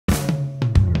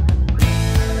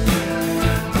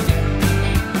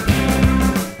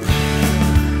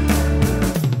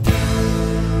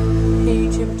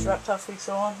tough weeks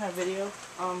on that video.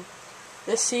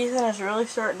 This season is really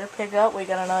starting to pick up. We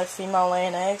got another female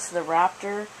laying eggs. The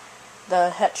raptor,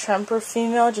 the het tremper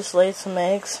female, just laid some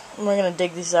eggs. And we're going to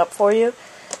dig these up for you.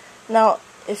 Now,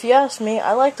 if you ask me,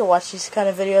 I like to watch these kind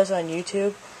of videos on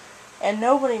YouTube. And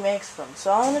nobody makes them.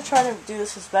 So I'm going to try to do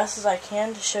this as best as I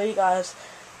can to show you guys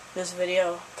this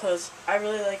video. Because I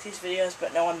really like these videos,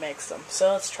 but no one makes them.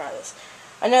 So let's try this.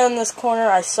 I know in this corner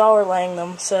I saw her laying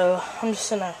them. So I'm just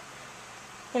going to,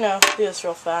 do this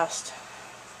real fast.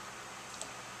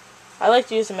 I like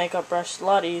to use a makeup brush. It's a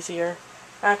lot easier.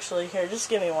 Actually, here, just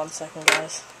give me 1 second,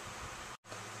 guys.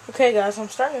 Okay, guys, I'm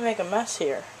starting to make a mess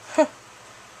here.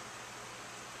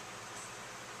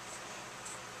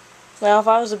 Now, if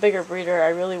I was a bigger breeder, I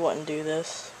really wouldn't do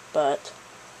this, but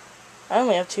I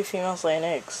only have 2 females laying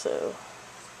eggs, so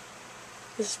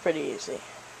this is pretty easy.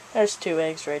 There's 2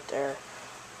 eggs right there.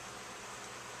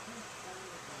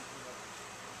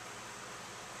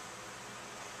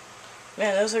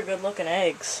 Man, those are good looking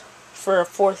eggs. For a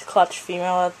 4th clutch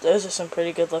female, those are some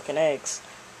pretty good looking eggs.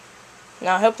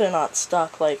 Now, I hope they're not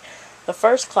stuck like the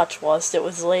first clutch was. It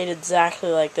was laid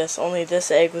exactly like this, only this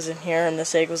egg was in here and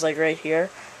this egg was like right here.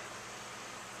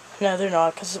 No, they're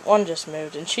not, because one just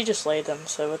moved, and she just laid them,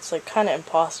 so it's like kind of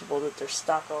impossible that they're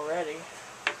stuck already.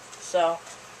 So,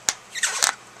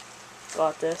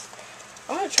 got this.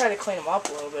 I'm going to try to clean them up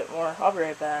a little bit more. I'll be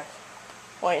right back.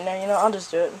 Wait, no, I'll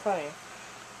just do it in front of you.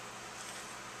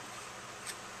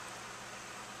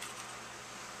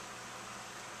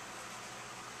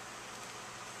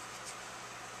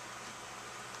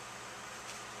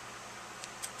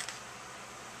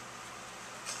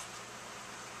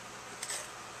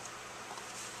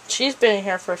 She's been in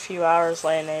here for a few hours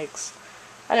laying eggs.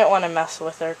 I didn't want to mess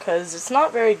with her because it's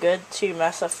not very good to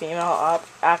mess a female up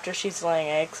after she's laying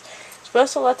eggs. You're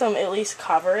supposed to let them at least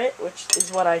cover it, which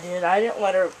is what I did. I didn't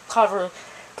let her cover,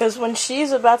 because when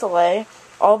she's about to lay,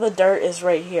 all the dirt is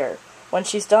right here. When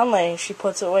she's done laying, she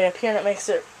puts it way up here, and it makes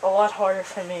it a lot harder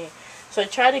for me. So I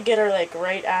try to get her like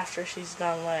right after she's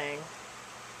done laying.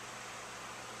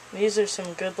 These are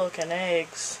some good looking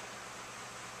eggs.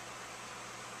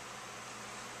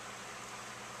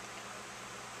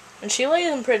 And she laid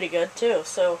them pretty good too,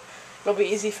 so it'll be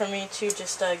easy for me to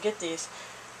just get these.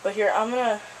 But here, I'm going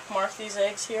to mark these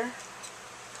eggs here.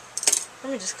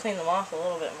 Let me just clean them off a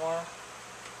little bit more.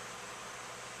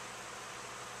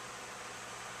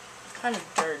 Kind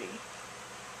of dirty.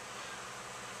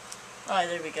 Alright,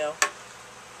 there we go.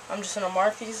 I'm just going to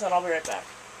mark these and I'll be right back.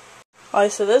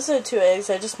 Alright, so those are the 2 eggs.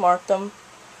 I just marked them.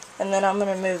 And then I'm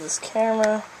going to move this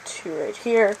camera to right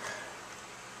here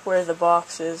where the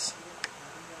box is.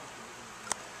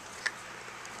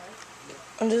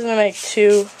 I'm just going to make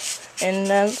 2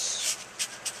 indents.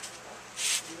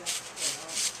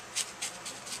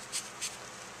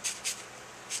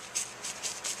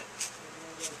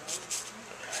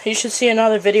 You should see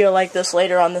another video like this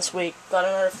later on this week. Got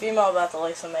another female about to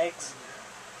lay some eggs.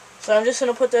 So I'm just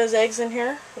going to put those eggs in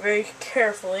here very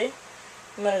carefully.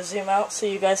 I'm going to zoom out so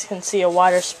you guys can see a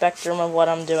wider spectrum of what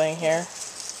I'm doing here.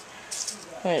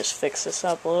 Let me just fix this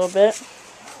up a little bit.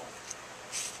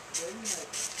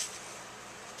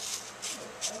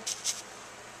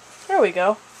 There we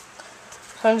go.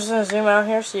 So I'm just going to zoom out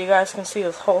here so you guys can see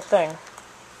this whole thing.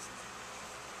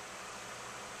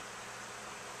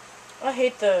 I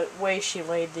hate the way she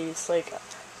laid these. Like,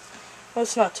 well,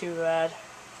 it's not too bad.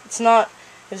 It's not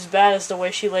as bad as the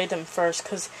way she laid them first,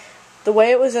 because the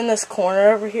way it was in this corner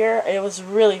over here, it was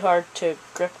really hard to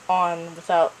grip on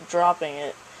without dropping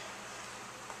it.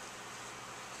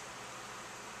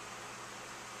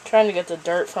 Trying to get the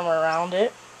dirt from around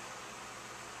it.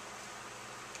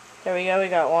 There we go, we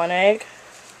got 1 egg.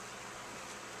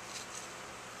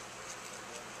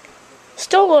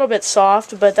 Still a little bit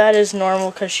soft, but that is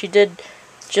normal because she did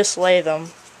just lay them.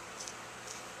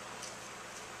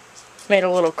 Made a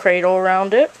little cradle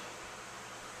around it.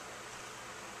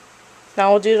 Now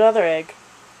we'll do the other egg.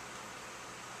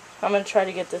 I'm going to try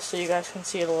to get this so you guys can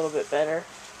see it a little bit better.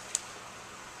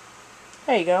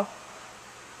 There you go.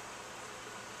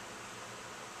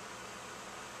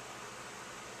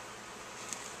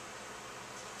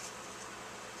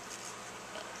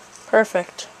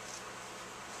 Perfect.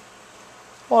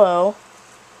 Whoa.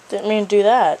 Didn't mean to do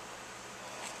that.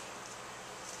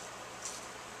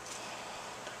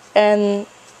 And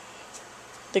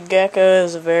the gecko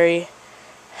is a very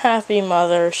happy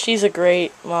mother. She's a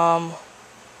great mom.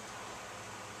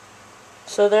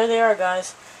 So there they are,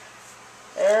 guys.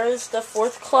 There's the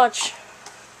 4th clutch.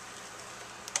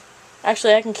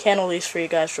 Actually, I can candle these for you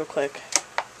guys real quick.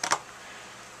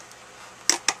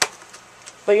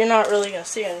 But you're not really going to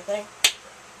see anything.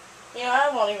 You know,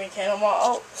 I won't even can them.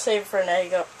 I'll save it for an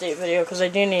egg update video because I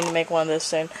do need to make one of this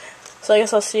soon. So I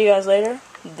guess I'll see you guys later.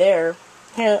 There.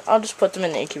 Here, I'll just put them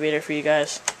in the incubator for you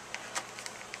guys.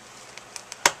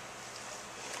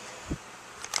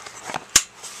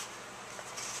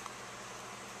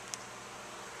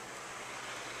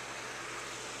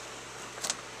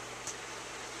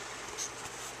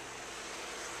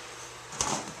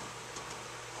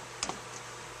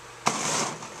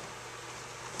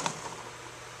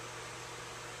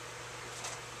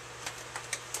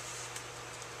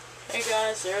 Hey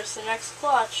guys, there's the next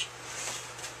clutch.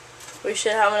 We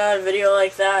should have another video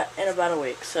like that in about a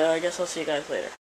week, so I guess I'll see you guys later.